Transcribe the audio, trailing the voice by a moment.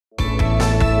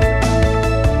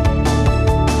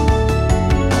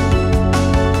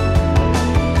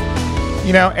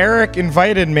you know, Eric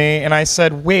invited me, and I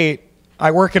said, wait,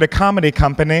 I work at a comedy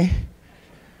company.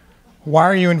 Why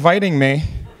are you inviting me?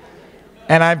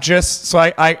 And I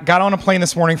got on a plane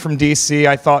this morning from DC.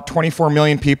 I thought 24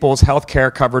 million people's health care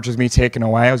coverage was me taken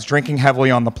away. I was drinking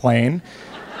heavily on the plane.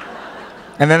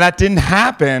 And then that didn't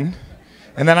happen.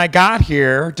 And then I got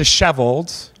here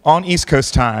disheveled on East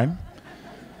Coast time.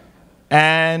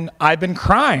 And I've been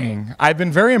crying. I've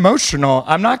been very emotional.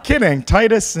 I'm not kidding.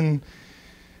 Titus and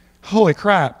holy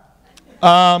crap. So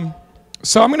I'm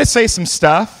going to say some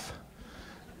stuff.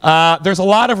 There's a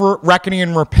lot of reckoning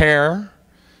and repair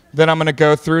that I'm going to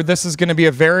go through. This is going to be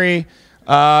a very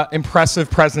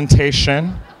impressive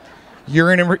presentation.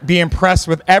 You're going to be impressed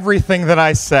with everything that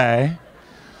I say.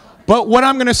 But what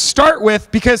I'm going to start with,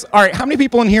 because, all right, how many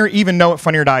people in here even know what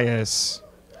Funny or Die is?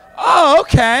 Oh,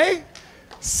 okay.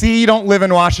 See, you don't live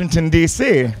in Washington,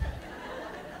 D.C.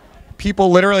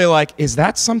 People literally like, is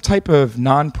that some type of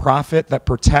nonprofit that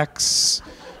protects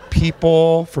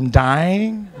people from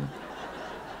dying?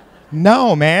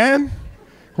 No, man.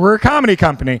 We're a comedy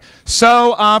company.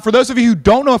 So for those of you who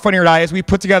don't know what Funny or Die is, we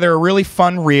put together a really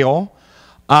fun reel.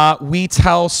 We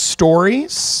tell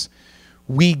stories.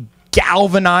 We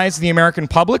galvanize the American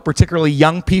public, particularly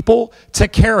young people, to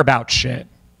care about shit,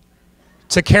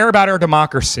 to care about our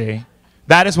democracy.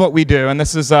 That is what we do. And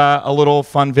this is a little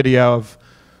fun video of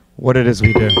what it is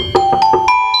we do.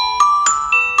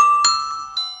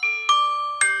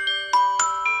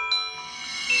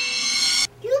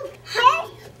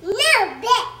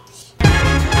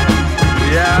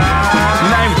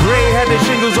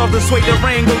 Off the suede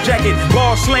Durango jacket,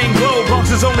 ball sling glow,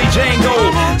 Bronx is only Django.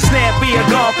 Snappy a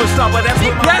golfer stopper, that's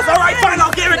what my... Yes, all right, fine,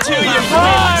 I'll give it to you.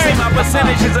 Right. My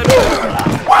percentages are...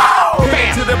 Wow!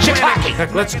 Bam! To the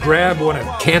Heck, let's grab one of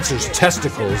Cancer's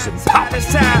testicles and pop it.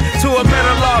 It's time to a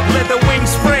better love, let the wings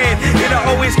spread. It'll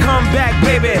always come back,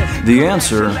 baby. The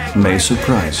answer may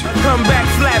surprise you. Come back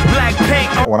flat, black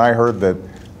paint. When I heard that,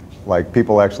 like,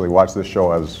 people actually watch this show,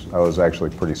 I was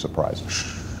actually pretty surprised.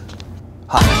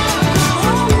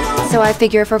 So I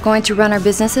figure if we're going to run our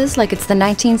businesses like it's the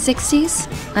 1960s,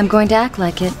 I'm going to act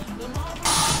like it.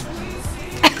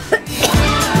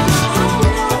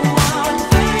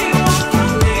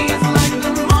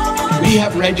 We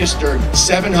have registered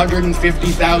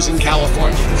 750,000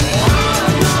 Californians.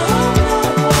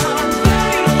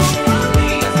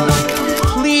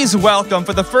 Please welcome,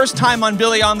 for the first time on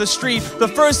Billy on the Street, the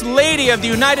First Lady of the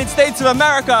United States of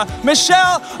America,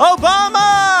 Michelle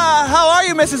Obama! How are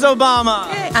you, Mrs. Obama?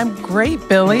 Hey, I'm great,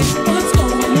 Billy.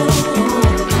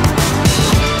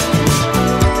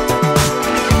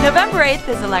 November 8th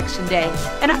is Election Day,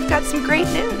 and I've got some great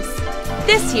news.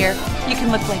 This year, you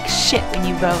can look like shit when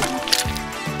you vote.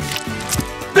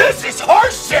 This is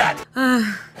horseshit!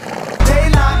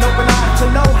 Daylight, open eyes to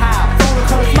know how. Phone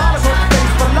color smiles on your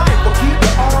face for life. But keep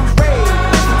your arms raised.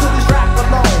 Listen to this rap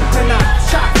alone. And I'm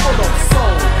chock full of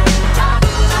soul.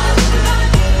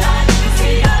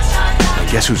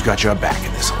 Guess who's got your back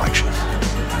in this election?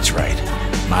 That's right.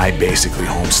 My basically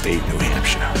home state, New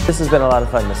Hampshire. This has been a lot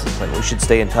of fun, Mrs. Clinton. We should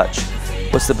stay in touch.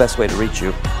 What's the best way to reach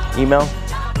you? Email?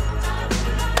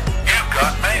 You've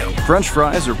got mail. French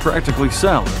fries are practically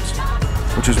salads,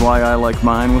 which is why I like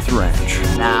mine with ranch.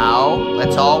 Now,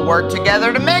 let's all work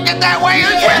together to make it that way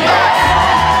again!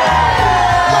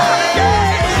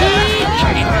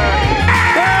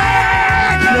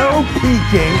 No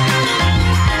peeking.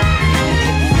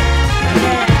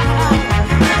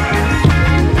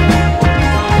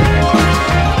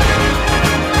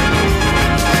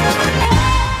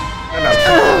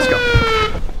 Let's go.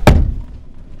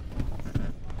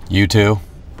 You too?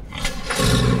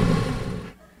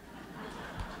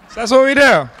 So that's what we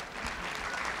do.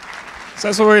 So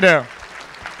that's what we do. All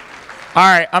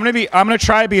right, I'm gonna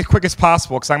try to be as quick as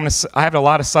possible because I have a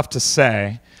lot of stuff to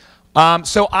say.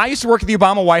 So I used to work at the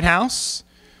Obama White House.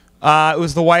 It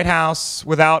was the White House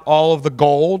without all of the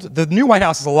gold. The new White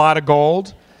House has a lot of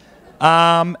gold.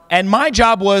 And my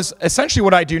job was essentially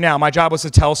what I do now. My job was to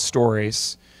tell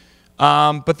stories.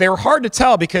 But they were hard to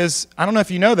tell because, I don't know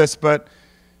if you know this, but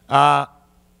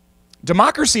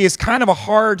democracy is kind of a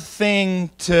hard thing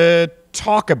to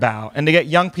talk about and to get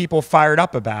young people fired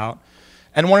up about.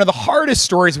 And one of the hardest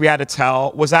stories we had to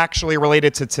tell was actually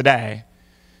related to today.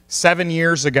 7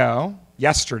 years ago,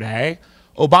 yesterday,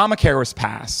 Obamacare was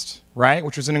passed, right?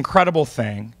 Which was an incredible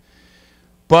thing.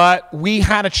 But we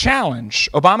had a challenge.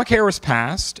 Obamacare was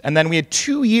passed, and then we had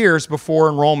 2 years before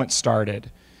enrollment started.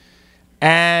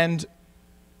 And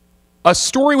a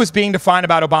story was being defined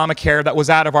about Obamacare that was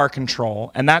out of our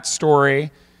control, and that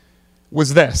story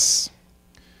was this.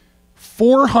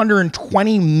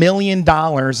 $420 million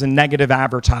in negative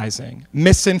advertising,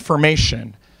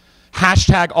 misinformation,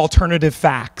 hashtag alternative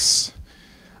facts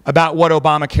about what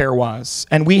Obamacare was.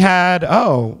 And we had,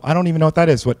 I don't even know what that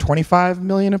is, what, 25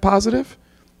 million in positive?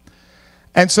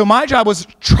 And so my job was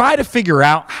to try to figure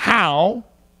out how,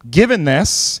 given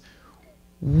this,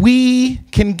 we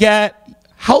can get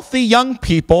healthy young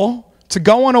people to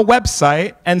go on a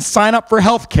website and sign up for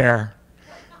health care.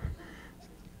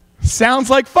 Sounds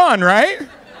like fun, right?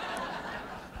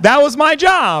 That was my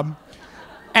job.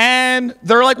 And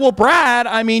they're like, well, Brad,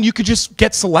 I mean, you could just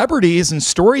get celebrities and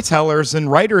storytellers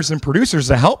and writers and producers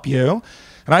to help you.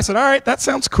 And I said, all right, that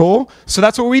sounds cool. So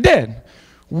that's what we did.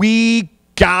 We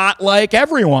got like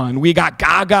everyone. We got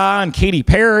Gaga and Katy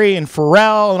Perry and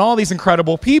Pharrell and all these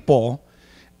incredible people.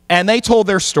 And they told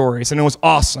their stories, and it was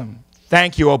awesome.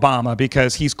 Thank you, Obama,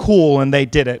 because he's cool, and they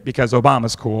did it because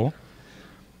Obama's cool.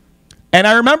 And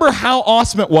I remember how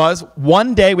awesome it was.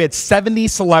 One day, we had 70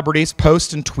 celebrities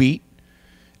post and tweet,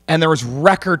 and there was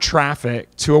record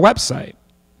traffic to a website.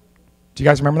 Do you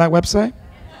guys remember that website?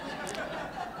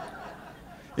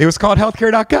 It was called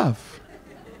healthcare.gov.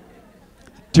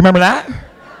 Do you remember that?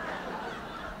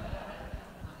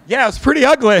 Yeah, it was pretty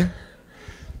ugly.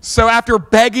 So after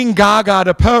begging Gaga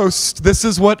to post, this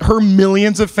is what her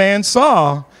millions of fans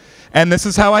saw. And this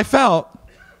is how I felt.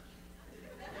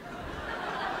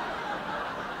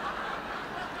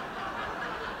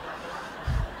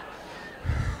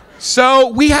 So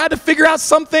we had to figure out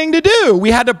something to do.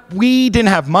 We didn't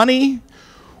have money.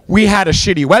 We had a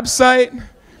shitty website.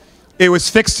 It was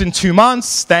fixed in 2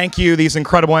 months. Thank you. These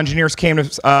incredible engineers came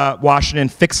to Washington,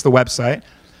 fixed the website.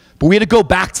 But we had to go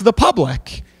back to the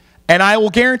public. And I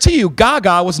will guarantee you,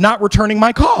 Gaga was not returning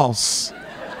my calls.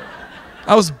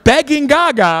 I was begging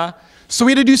Gaga. So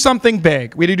we had to do something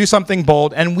big. We had to do something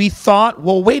bold. And we thought,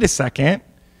 well, wait a second.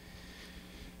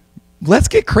 Let's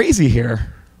get crazy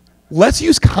here. Let's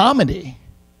use comedy.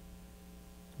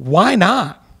 Why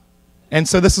not? And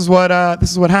so this is what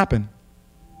happened.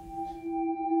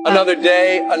 Another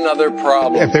day, another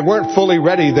problem. If they weren't fully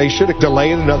ready, they should have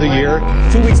delayed another year.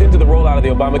 2 weeks into the rollout of the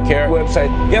Obamacare website,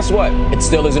 guess what? It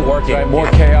still isn't working. Right, more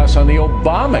chaos on the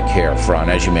Obamacare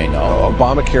front, as you may know.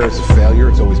 Obamacare is a failure.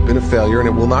 It's always been a failure, and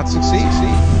it will not succeed.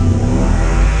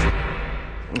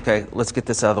 Okay, let's get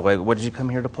this out of the way. What did you come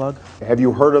here to plug? Have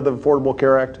you heard of the Affordable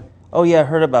Care Act? Oh yeah, I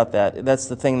heard about that. That's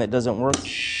the thing that doesn't work.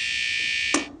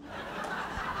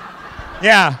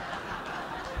 Yeah.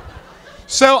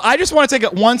 So I just want to take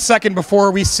it 1 second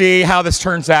before we see how this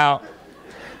turns out.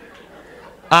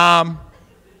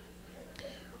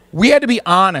 We had to be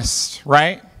honest,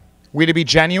 right? We had to be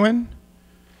genuine.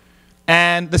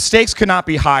 And the stakes could not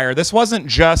be higher. This wasn't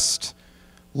just,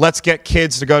 let's get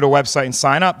kids to go to a website and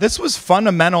sign up. This was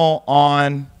fundamental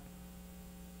on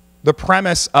the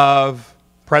premise of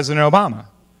President Obama.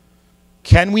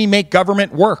 Can we make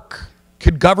government work?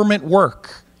 Could government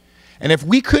work? And if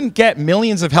we couldn't get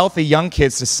millions of healthy young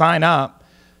kids to sign up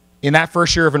in that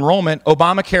first year of enrollment,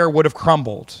 Obamacare would have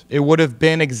crumbled. It would have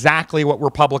been exactly what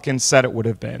Republicans said it would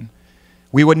have been.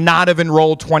 We would not have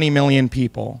enrolled 20 million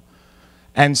people.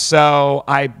 And so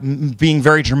I'm being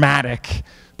very dramatic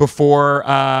before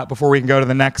we can go to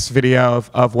the next video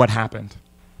of what happened.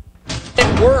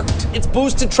 It worked. It's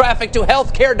boosted traffic to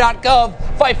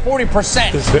healthcare.gov by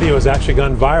 40%. This video has actually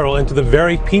gone viral into the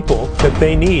very people that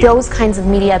they need. Those kinds of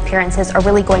media appearances are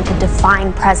really going to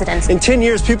define presidents. In 10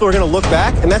 years, people are going to look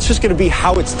back, and that's just going to be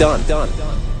how it's done.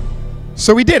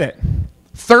 So we did it.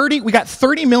 We got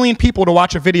 30 million people to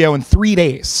watch a video in 3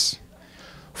 days.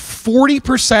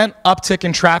 40% uptick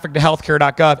in traffic to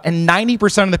healthcare.gov, and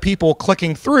 90% of the people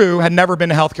clicking through had never been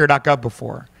to healthcare.gov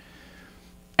before.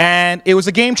 And it was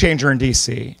a game changer in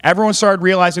DC. Everyone started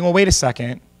realizing, well, wait a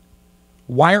second.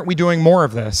 Why aren't we doing more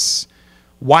of this?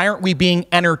 Why aren't we being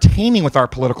entertaining with our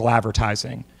political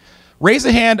advertising? Raise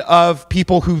a hand of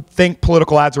people who think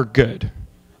political ads are good.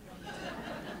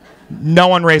 No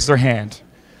one raised their hand.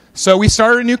 So we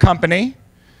started a new company.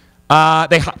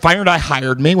 Fire&I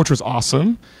hired me, which was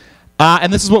awesome.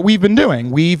 And this is what we've been doing.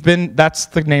 That's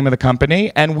the name of the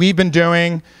company. And we've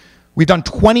done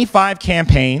 25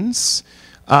 campaigns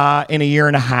in a year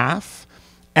and a half.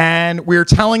 And we're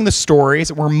telling the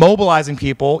stories. We're mobilizing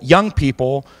people, young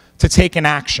people, to take an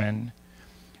action.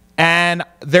 And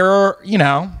I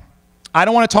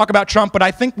don't want to talk about Trump, but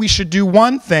I think we should do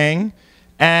one thing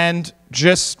and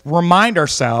just remind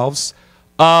ourselves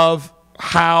of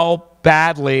how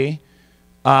badly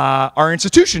our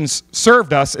institutions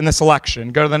served us in this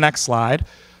election. Go to the next slide.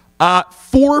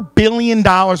 $4 billion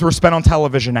were spent on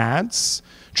television ads.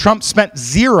 Trump spent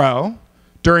 $0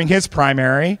 during his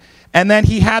primary. And then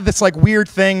he had this weird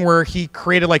thing where he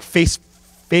created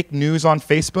fake news on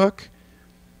Facebook.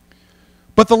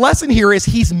 But the lesson here is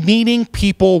he's meeting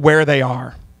people where they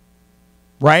are,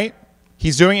 right?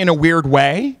 He's doing it in a weird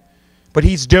way, but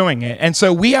he's doing it. And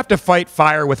so we have to fight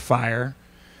fire with fire.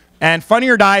 And Funny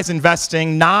or Die is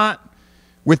investing not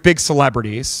with big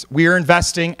celebrities. We are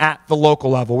investing at the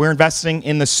local level. We're investing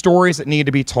in the stories that need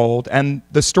to be told. And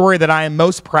the story that I am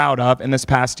most proud of in this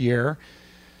past year,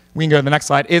 we can go to the next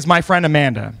slide, is my friend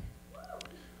Amanda.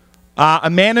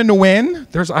 Amanda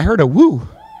Nguyen, I heard a woo.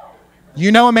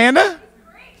 You know Amanda?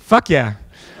 Fuck yeah.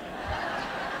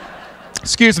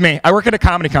 Excuse me, I work at a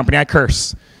comedy company, I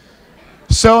curse.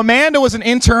 So Amanda was an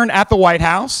intern at the White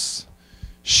House.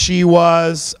 She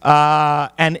was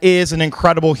and is an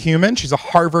incredible human. She's a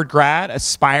Harvard grad,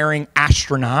 aspiring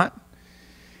astronaut.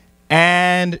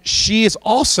 And she is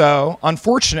also,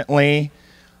 unfortunately,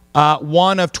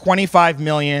 one of 25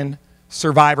 million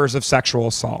survivors of sexual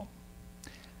assault.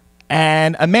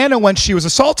 And Amanda, when she was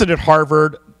assaulted at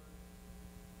Harvard,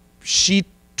 she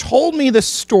told me the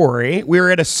story. We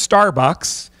were at a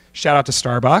Starbucks, shout out to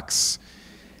Starbucks,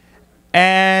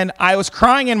 and I was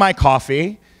crying in my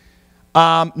coffee.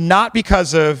 Not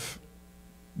because of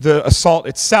the assault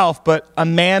itself, but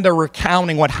Amanda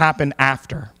recounting what happened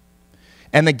after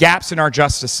and the gaps in our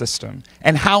justice system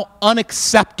and how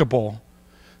unacceptable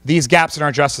these gaps in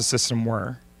our justice system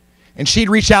were. And she'd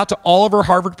reach out to all of her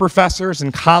Harvard professors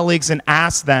and colleagues and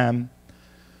ask them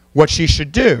what she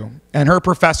should do. And her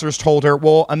professors told her,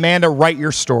 well, Amanda, write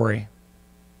your story.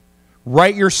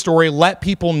 Write your story. Let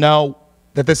people know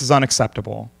that this is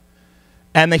unacceptable.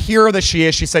 And the hero that she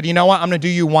is, she said, you know what, I'm going to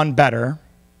do you one better.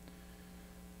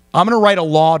 I'm going to write a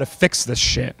law to fix this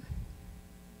shit.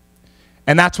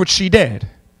 And that's what she did.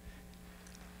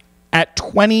 At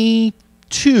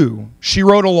 22, she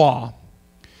wrote a law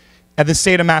at the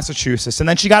state of Massachusetts. And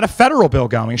then she got a federal bill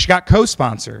going. She got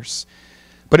co-sponsors.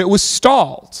 But it was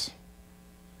stalled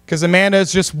because Amanda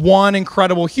is just one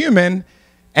incredible human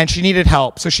and she needed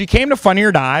help. So she came to Funny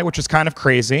or Die, which is kind of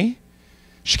crazy.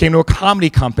 She came to a comedy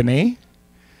company.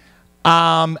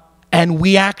 And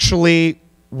we actually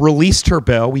released her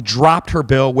bill. We dropped her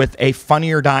bill with a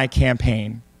Funny or Die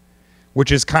campaign,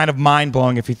 which is kind of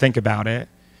mind-blowing if you think about it.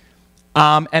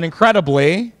 And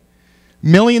incredibly,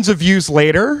 millions of views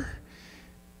later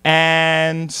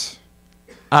and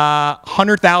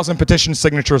 100,000 petition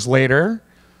signatures later,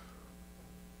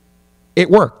 it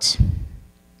worked.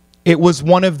 It was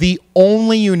one of the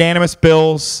only unanimous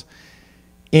bills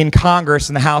in Congress,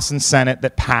 in the House and Senate,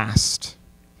 that passed,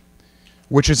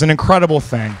 which is an incredible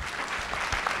thing.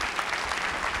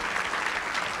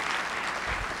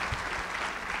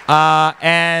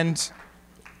 And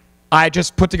I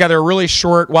just put together a really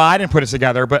short, well, I didn't put it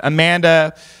together, but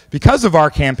Amanda, because of our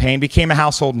campaign, became a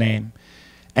household name.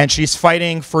 And she's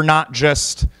fighting for not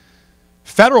just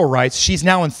federal rights, she's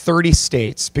now in 30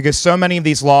 states because so many of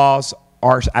these laws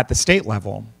are at the state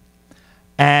level.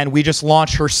 And we just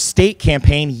launched her state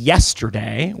campaign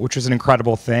yesterday, which was an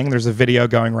incredible thing. There's a video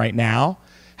going right now,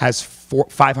 has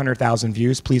 500,000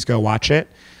 views. Please go watch it.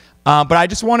 But I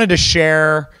just wanted to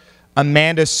share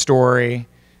Amanda's story.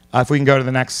 If we can go to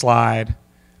the next slide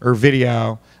or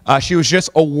video. She was just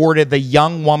awarded the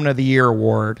Young Woman of the Year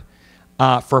award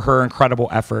for her incredible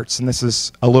efforts. And this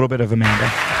is a little bit of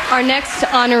Amanda. Our next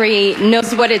honoree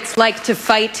knows what it's like to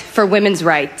fight for women's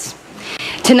rights.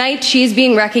 Tonight, she is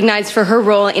being recognized for her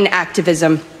role in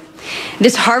activism.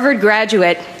 This Harvard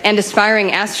graduate and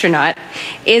aspiring astronaut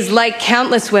is like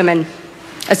countless women,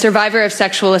 a survivor of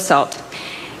sexual assault.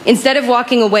 Instead of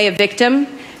walking away a victim,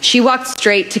 she walked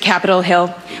straight to Capitol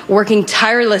Hill, working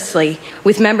tirelessly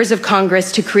with members of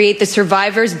Congress to create the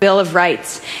Survivors' Bill of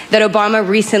Rights that Obama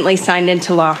recently signed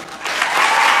into law.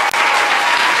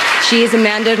 She is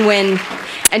Amanda Nguyen,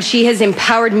 and she has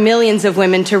empowered millions of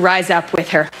women to rise up with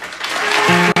her.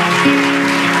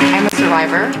 I'm a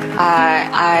survivor.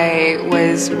 I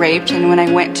was raped, and when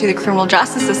I went to the criminal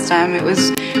justice system, it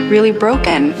was really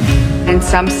broken. In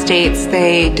some states,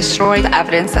 they destroy the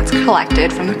evidence that's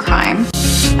collected from the crime.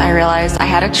 I realized I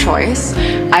had a choice.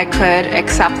 I could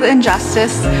accept the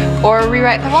injustice or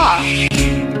rewrite the law.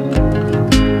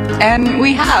 And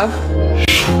we have.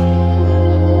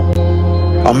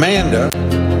 Amanda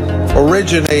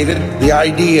originated the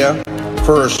idea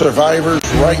for a survivor's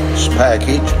rights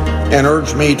package and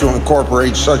urged me to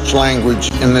incorporate such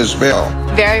language in this bill.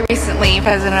 Very recently,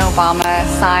 President Obama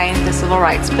signed the civil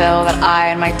rights bill that I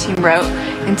and my team wrote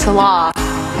into law.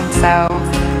 And so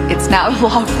it's now the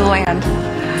law of the land.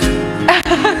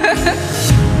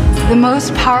 The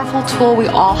most powerful tool we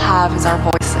all have is our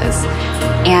voices.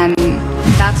 And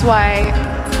that's why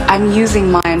I'm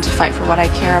using mine to fight for what I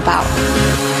care about.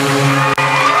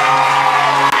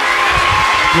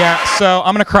 Yeah, so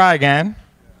I'm going to cry again.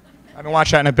 I've been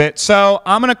watching that in a bit. So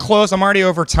I'm going to close. I'm already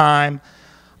over time.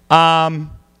 I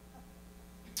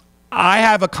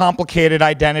have a complicated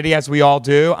identity, as we all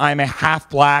do. I'm a half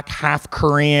black, half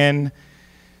Korean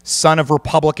son of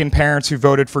Republican parents who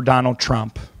voted for Donald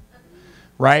Trump,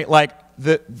 right? Like,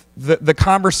 the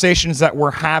conversations that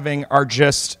we're having are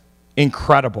just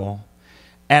incredible.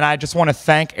 And I just want to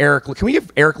thank Eric. Can we give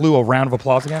Eric Liu a round of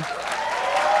applause again?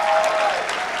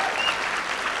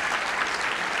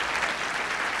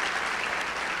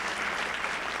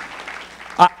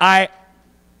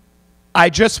 I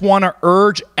just want to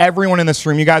urge everyone in this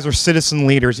room, you guys are citizen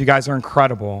leaders, you guys are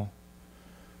incredible.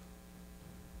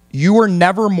 You are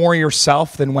never more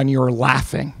yourself than when you're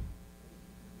laughing,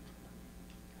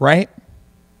 right?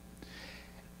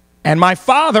 And my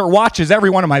father watches every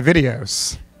one of my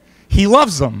videos. He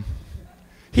loves them.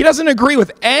 He doesn't agree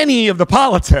with any of the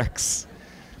politics,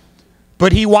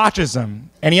 but he watches them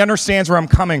and he understands where I'm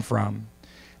coming from.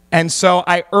 And so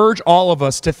I urge all of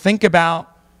us to think about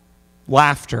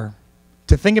laughter,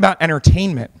 to think about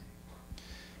entertainment,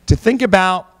 to think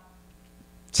about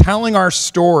telling our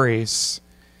stories,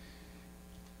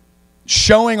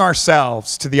 showing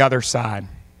ourselves to the other side.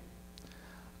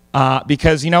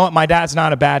 Because you know what? My dad's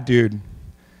not a bad dude.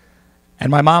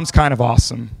 And my mom's kind of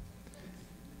awesome.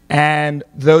 And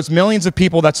those millions of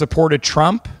people that supported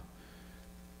Trump,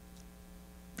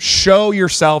 show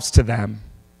yourselves to them.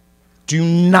 Do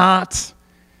not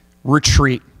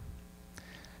retreat.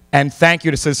 And thank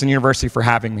you to Citizen University for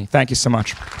having me. Thank you so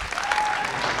much.